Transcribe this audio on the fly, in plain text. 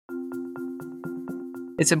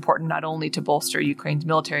It's important not only to bolster Ukraine's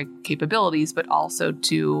military capabilities, but also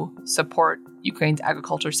to support Ukraine's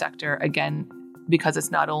agriculture sector, again, because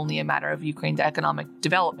it's not only a matter of Ukraine's economic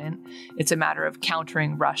development, it's a matter of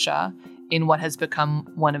countering Russia in what has become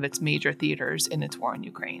one of its major theaters in its war in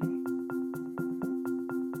Ukraine.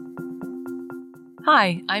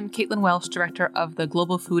 Hi, I'm Caitlin Welsh, Director of the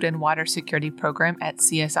Global Food and Water Security Program at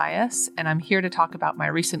CSIS, and I'm here to talk about my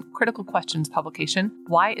recent Critical Questions publication,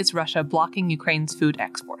 Why is Russia Blocking Ukraine's Food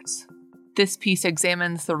Exports? This piece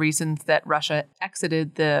examines the reasons that Russia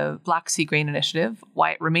exited the Black Sea Grain Initiative,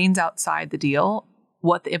 why it remains outside the deal,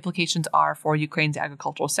 what the implications are for Ukraine's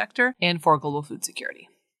agricultural sector, and for global food security.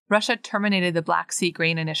 Russia terminated the Black Sea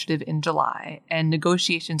Grain Initiative in July, and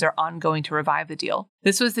negotiations are ongoing to revive the deal.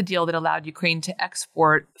 This was the deal that allowed Ukraine to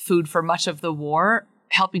export food for much of the war,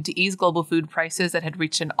 helping to ease global food prices that had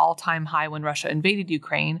reached an all-time high when Russia invaded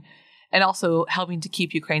Ukraine, and also helping to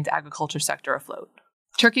keep Ukraine's agriculture sector afloat.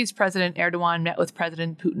 Turkey's President Erdogan met with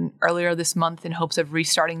President Putin earlier this month in hopes of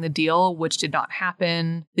restarting the deal, which did not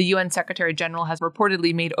happen. The UN Secretary General has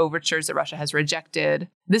reportedly made overtures that Russia has rejected.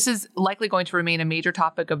 This is likely going to remain a major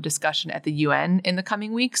topic of discussion at the UN in the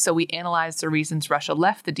coming weeks, so we analyzed the reasons Russia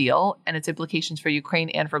left the deal and its implications for Ukraine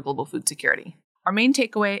and for global food security. Our main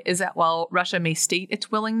takeaway is that while Russia may state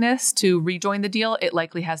its willingness to rejoin the deal, it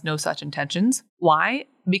likely has no such intentions. Why?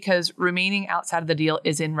 Because remaining outside of the deal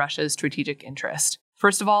is in Russia's strategic interest.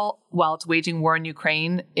 First of all, while it's waging war in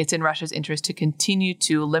Ukraine, it's in Russia's interest to continue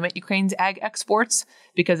to limit Ukraine's ag exports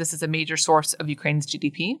because this is a major source of Ukraine's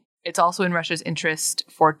GDP. It's also in Russia's interest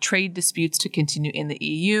for trade disputes to continue in the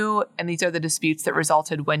EU, and these are the disputes that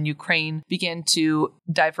resulted when Ukraine began to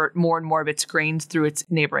divert more and more of its grains through its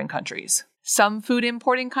neighboring countries. Some food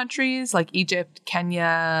importing countries like Egypt,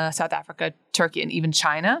 Kenya, South Africa, Turkey, and even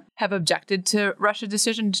China have objected to Russia's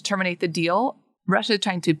decision to terminate the deal. Russia is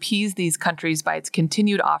trying to appease these countries by its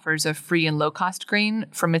continued offers of free and low-cost grain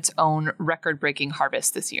from its own record-breaking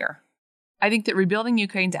harvest this year. I think that rebuilding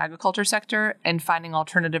Ukraine's agriculture sector and finding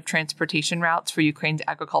alternative transportation routes for Ukraine's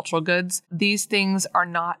agricultural goods, these things are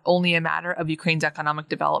not only a matter of Ukraine's economic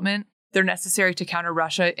development, they're necessary to counter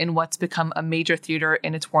Russia in what's become a major theater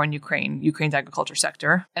in its war in Ukraine, Ukraine's agriculture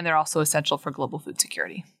sector, and they're also essential for global food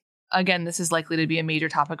security. Again, this is likely to be a major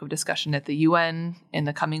topic of discussion at the UN in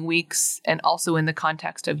the coming weeks, and also in the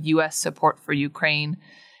context of U.S. support for Ukraine.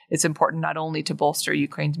 It's important not only to bolster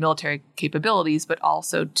Ukraine's military capabilities, but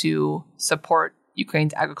also to support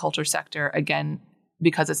Ukraine's agriculture sector, again,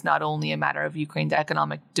 because it's not only a matter of Ukraine's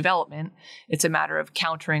economic development, it's a matter of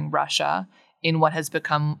countering Russia in what has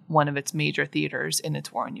become one of its major theaters in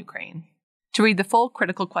its war in Ukraine. To read the full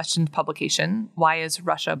Critical Questions publication, Why is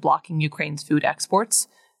Russia Blocking Ukraine's Food Exports?,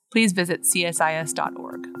 please visit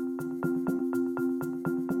csis.org.